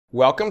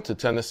Welcome to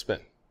Tennis Spin,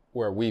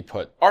 where we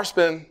put our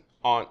spin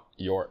on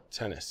your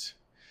tennis.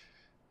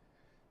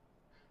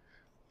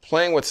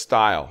 Playing with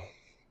style.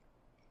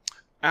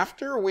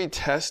 After we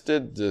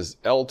tested this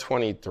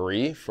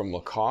L23 from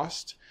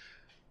Lacoste,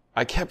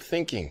 I kept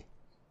thinking,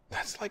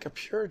 that's like a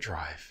pure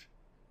drive.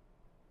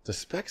 The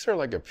specs are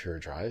like a pure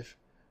drive.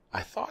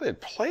 I thought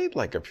it played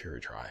like a pure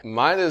drive.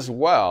 Might as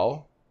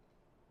well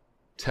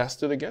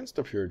test it against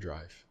a pure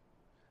drive.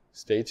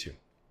 Stay tuned.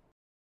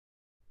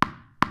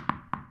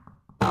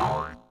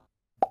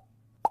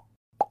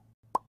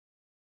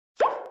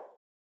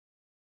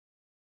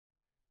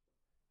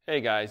 Hey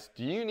guys,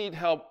 do you need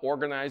help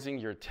organizing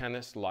your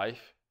tennis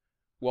life?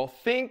 Well,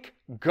 think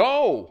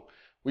Go!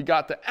 We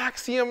got the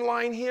Axiom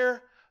line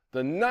here,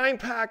 the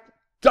 9-pack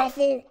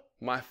duffel,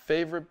 my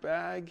favorite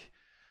bag,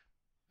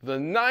 the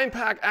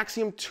 9-pack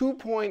Axiom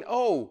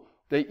 2.0.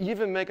 They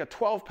even make a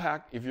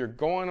 12-pack if you're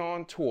going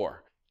on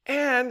tour.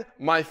 And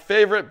my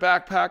favorite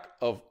backpack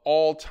of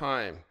all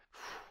time.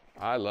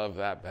 I love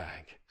that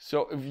bag.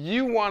 So if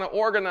you want to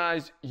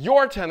organize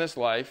your tennis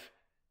life,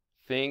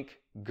 think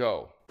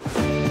Go.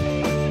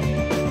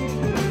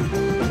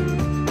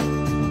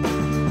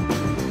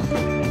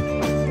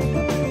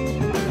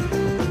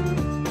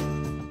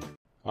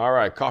 All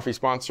right, coffee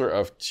sponsor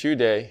of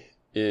today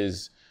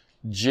is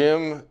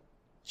Jim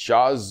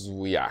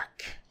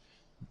Jozwiak.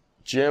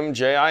 Jim,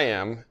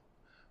 J-I-M,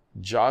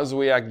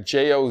 Jozwiak,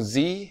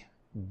 J-O-Z-W-I-A-K.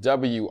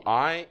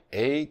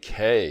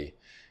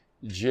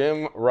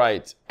 Jim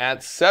writes,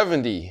 at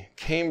 70,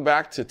 came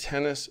back to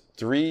tennis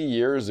 3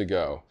 years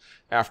ago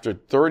after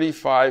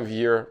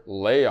 35-year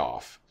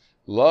layoff.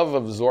 Love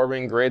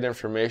absorbing great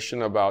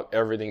information about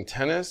everything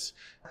tennis,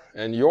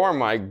 and you're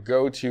my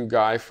go-to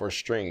guy for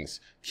strings.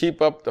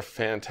 Keep up the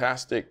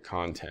fantastic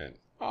content.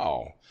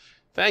 Oh,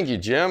 thank you,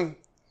 Jim.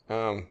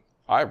 I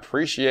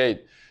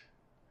appreciate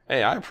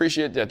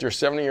that you're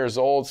 70 years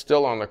old,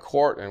 still on the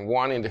court and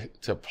wanting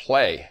to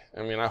play.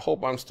 I mean, I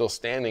hope I'm still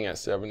standing at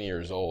 70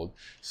 years old.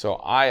 So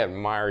I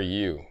admire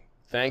you.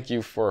 Thank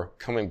you for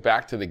coming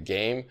back to the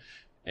game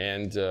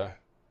and,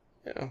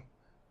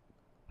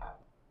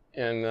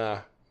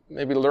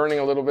 maybe learning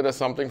a little bit of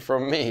something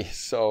from me.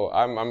 So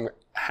I'm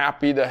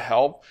happy to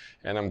help,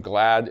 and I'm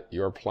glad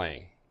you're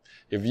playing.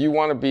 If you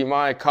want to be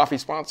my coffee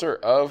sponsor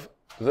of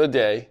the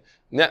day,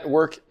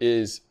 network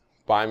is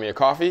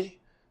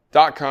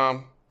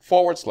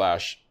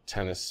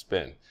buymeacoffee.com/tennis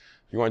spin.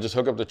 If you want to just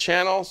hook up the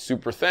channel,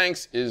 super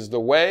thanks is the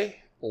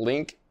way.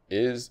 Link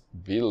is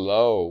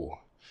below.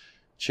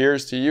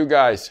 Cheers to you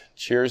guys.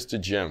 Cheers to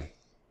Jim.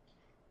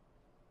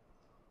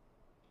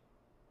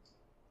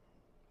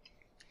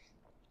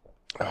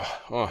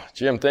 Oh,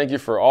 Jim, thank you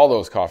for all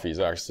those coffees,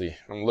 actually.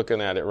 I'm looking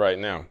at it right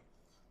now.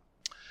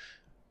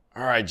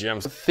 All right,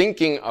 Jim.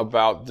 Thinking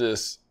about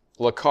this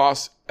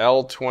Lacoste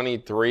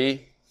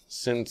L23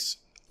 since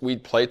we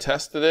play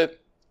tested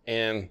it,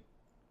 and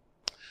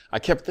I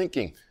kept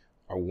thinking,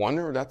 I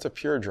wonder if that's a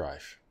pure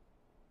drive.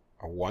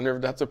 I wonder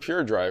if that's a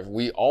pure drive.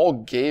 We all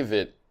gave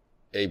it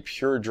a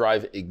pure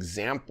drive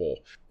example.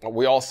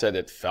 We all said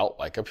it felt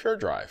like a pure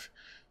drive.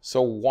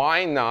 So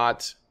why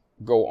not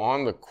go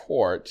on the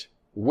court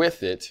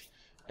with it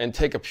and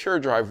take a pure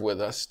drive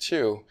with us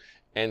too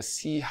and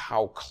see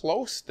how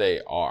close they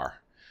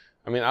are?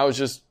 I mean, I was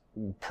just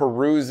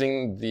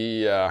perusing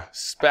the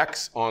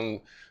specs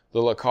on the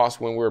Lacoste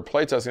when we were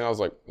playtesting. I was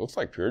like, looks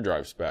like pure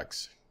drive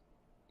specs.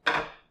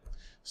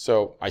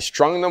 So I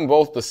strung them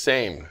both the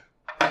same.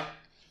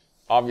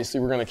 Obviously,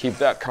 we're going to keep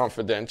that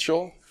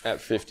confidential at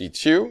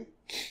 52.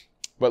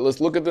 But let's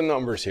look at the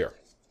numbers here.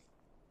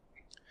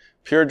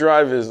 Pure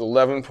drive is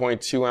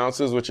 11.2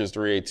 ounces, which is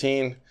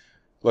 318.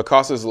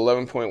 Lacoste is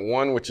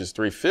 11.1, which is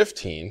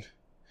 315.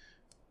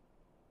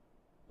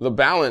 The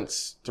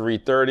balance,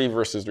 330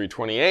 versus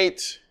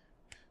 328.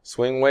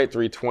 Swing weight,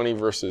 320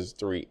 versus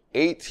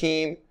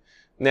 318.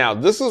 Now,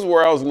 this is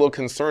where I was a little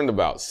concerned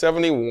about.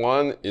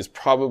 71 is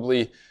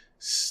probably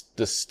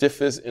the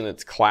stiffest in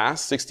its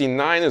class.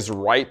 69 is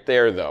right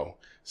there, though.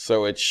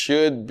 So it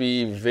should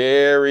be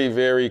very,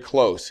 very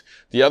close.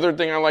 The other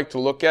thing I like to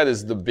look at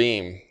is the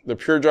beam. The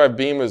pure drive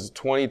beam is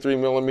 23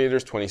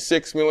 millimeters,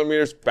 26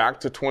 millimeters, back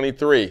to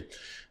 23.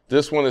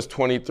 This one is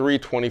 23,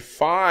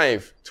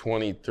 25,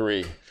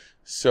 23.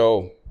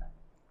 So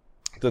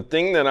the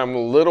thing that I'm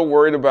a little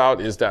worried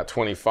about is that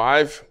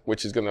 25,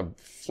 which is going to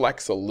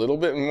flex a little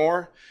bit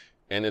more,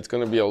 and it's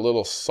going to be a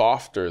little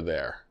softer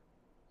there.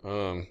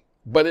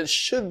 But it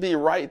should be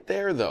right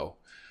there, though.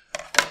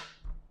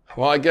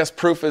 Well, I guess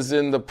proof is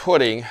in the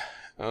pudding.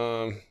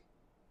 Let's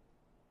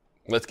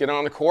get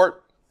on the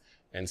court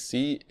and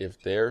see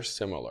if they're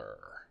similar.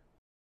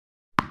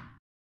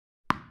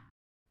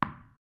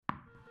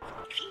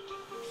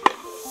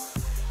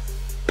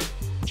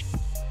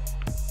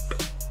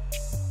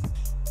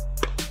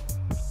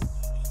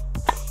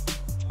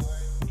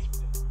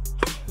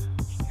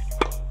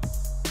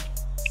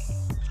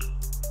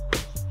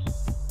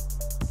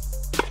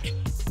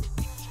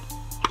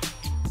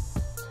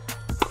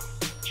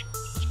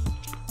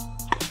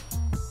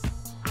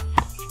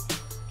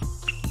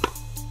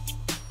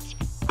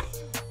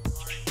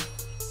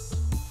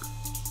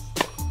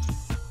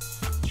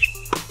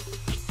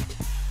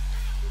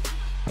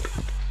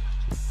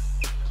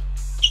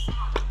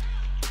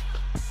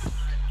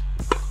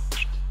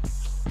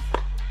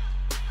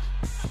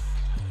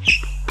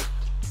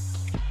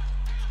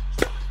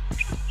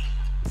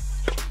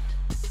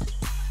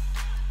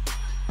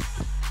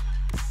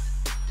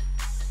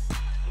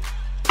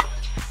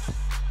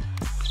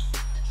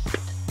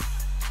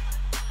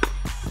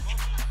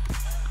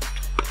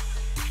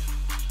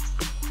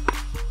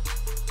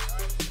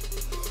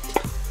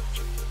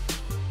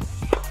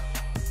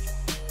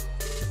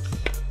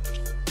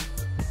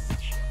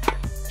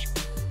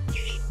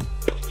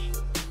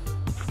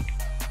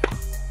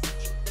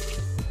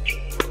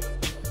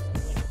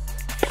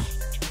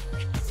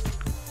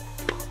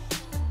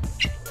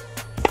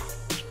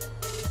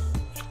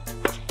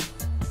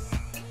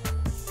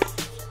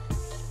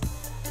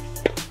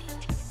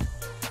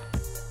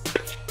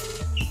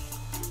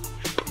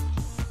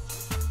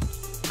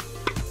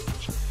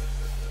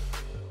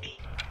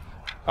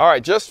 All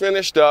right, just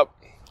finished up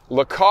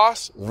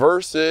Lacoste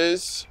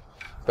versus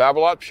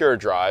Babolat Pure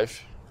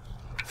Drive,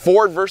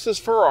 Ford versus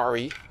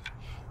Ferrari.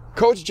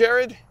 Coach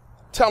Jerod,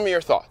 tell me your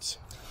thoughts.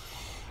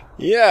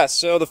 Yeah,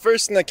 so the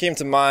first thing that came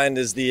to mind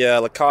is the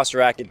Lacoste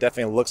racket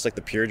definitely looks like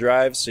the Pure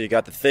Drive. So you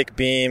got the thick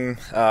beam,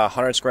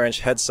 100 square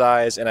inch head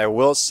size, and I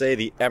will say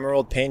the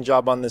emerald paint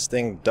job on this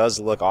thing does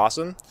look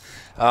awesome.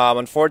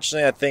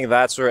 Unfortunately, I think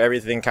that's where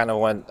everything kind of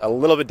went a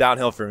little bit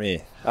downhill for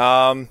me.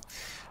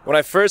 When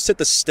I first hit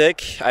the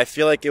stick, I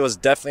feel like it was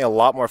definitely a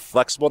lot more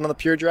flexible than the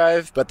Pure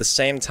Drive, but at the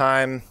same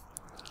time,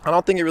 I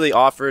don't think it really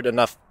offered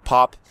enough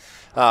pop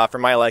for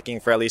my liking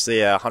for at least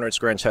a 100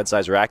 square inch head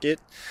size racket.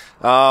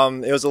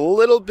 It was a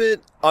little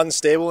bit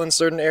unstable in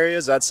certain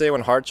areas. I'd say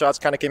when hard shots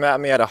kind of came at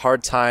me, I had a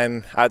hard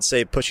time, I'd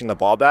say, pushing the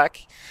ball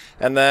back.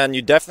 And then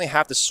you definitely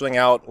have to swing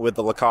out with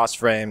the Lacoste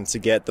frame to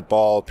get the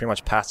ball pretty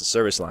much past the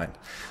service line.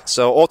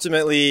 So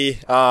ultimately,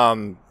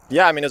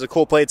 yeah, I mean, it was a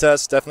cool play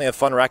test, definitely a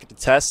fun racket to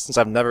test since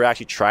I've never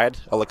actually tried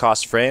a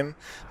Lacoste frame,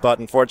 but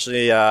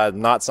unfortunately,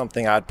 not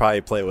something I'd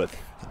probably play with.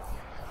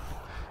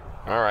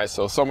 All right,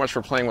 so much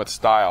for playing with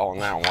style on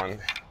that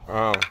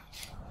one.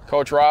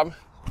 Coach Rob,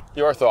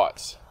 your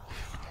thoughts?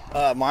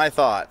 My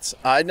thoughts.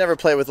 I'd never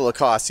played with a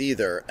Lacoste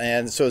either,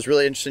 and so it was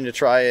really interesting to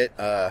try it.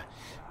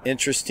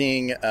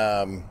 Interesting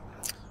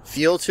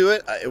feel to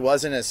it. It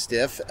wasn't as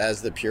stiff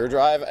as the Pure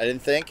Drive, I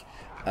didn't think,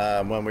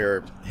 when we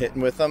were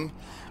hitting with them,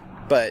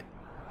 but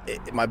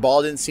my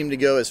ball didn't seem to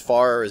go as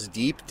far or as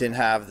deep, didn't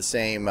have the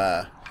same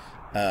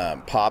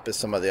pop as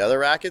some of the other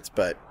rackets,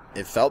 but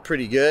it felt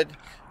pretty good.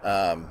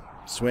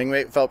 Swing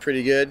weight felt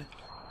pretty good,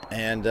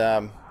 and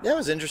yeah, it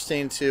was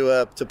interesting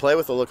to play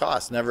with the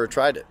Lacoste. Never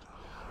tried it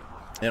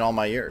in all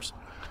my years.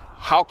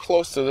 How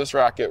close to this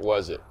racket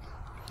was it?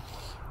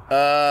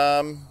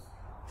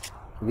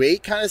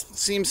 Weight kind of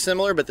seemed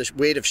similar, but the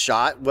weight of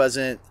shot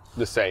wasn't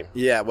the same.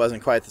 Yeah, it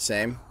wasn't quite the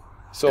same.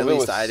 So at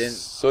least I didn't.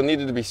 So it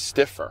needed to be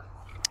stiffer.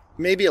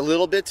 Maybe a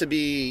little bit to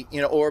be,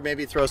 or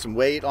maybe throw some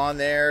weight on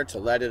there to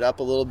let it up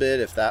a little bit,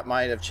 if that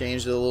might have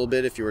changed it a little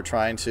bit if you were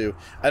trying to.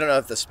 I don't know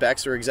if the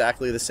specs are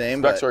exactly the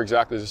same. Specs are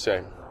exactly the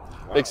same.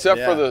 Wow.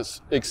 Except for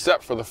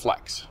the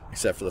flex.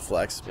 Except for the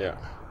flex. Yeah.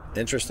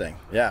 Interesting.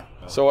 Yeah.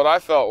 So what I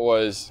felt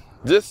was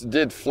this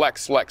did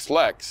flex.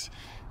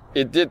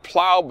 It did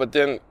plow, but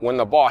then when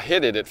the ball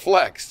hit it, it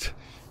flexed.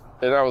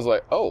 And I was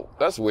like, oh,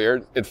 that's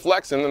weird. It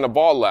flexed and then the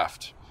ball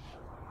left.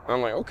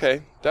 I'm like,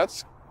 okay,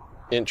 that's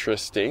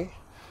interesting.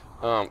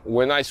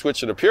 When I switched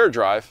to the Pure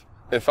Drive,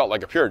 it felt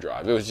like a Pure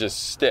Drive. It was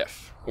just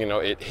stiff.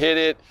 It hit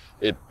it,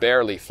 it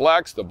barely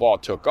flexed, the ball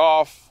took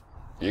off.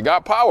 You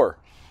got power.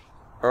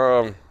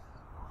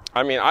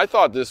 I mean, I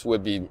thought this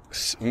would be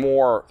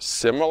more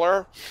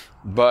similar,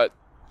 but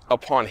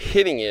upon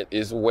hitting it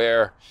is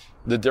where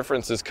the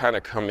differences kind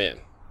of come in.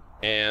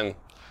 And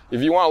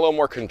if you want a little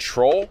more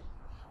control,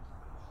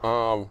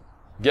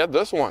 get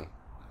this one.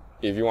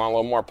 If you want a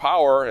little more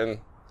power and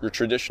your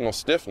traditional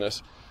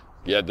stiffness,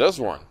 get this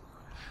one.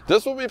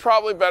 This will be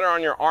probably better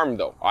on your arm,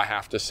 though, I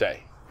have to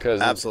say.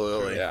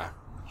 Absolutely. Yeah.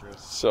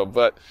 So,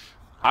 but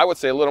I would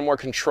say a little more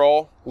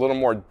control, a little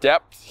more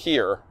depth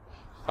here.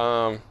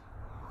 I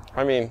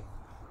mean,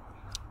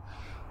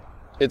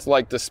 it's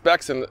like the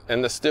specs and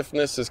the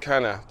stiffness is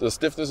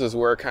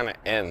where it kind of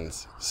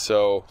ends.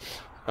 So,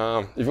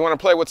 if you want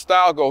to play with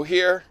style, go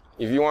here.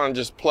 If you want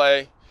to just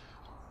play,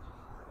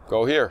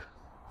 go here.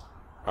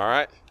 All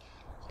right,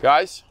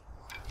 guys.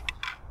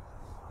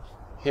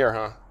 Here,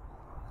 huh?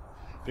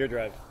 Pure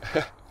Drive.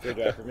 Pure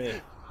Drive for me,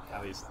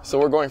 at least. So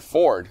we're going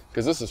Ford,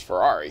 because this is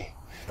Ferrari.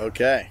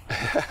 Okay.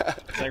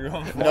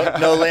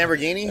 No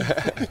Lamborghini?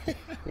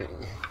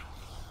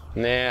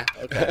 Nah.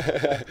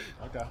 Okay.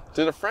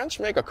 Did the French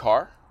make a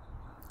car?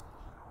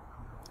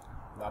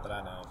 Not that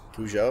I know.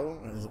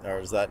 Peugeot? Or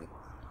is that...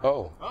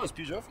 Oh. Oh, it's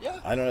Peugeot? Yeah.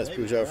 I don't know, it's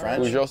Peugeot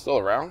French. Peugeot still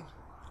around?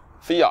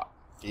 Fiat?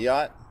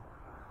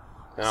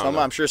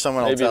 I'm sure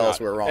someone will tell us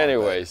we're wrong.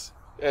 Anyways,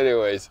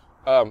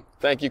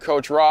 thank you,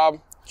 Coach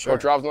Rob. Sure.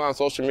 Coach Rob's not on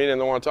social media and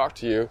don't want to talk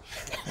to you,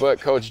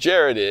 but Coach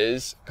Jerod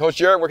is. Coach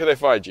Jerod, where can they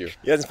find you? You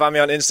guys can find me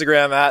on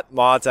Instagram at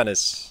Ma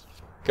Tennis.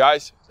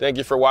 Guys, thank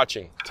you for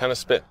watching Tennis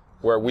Spin,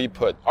 where we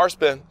put our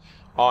spin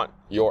on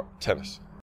your tennis.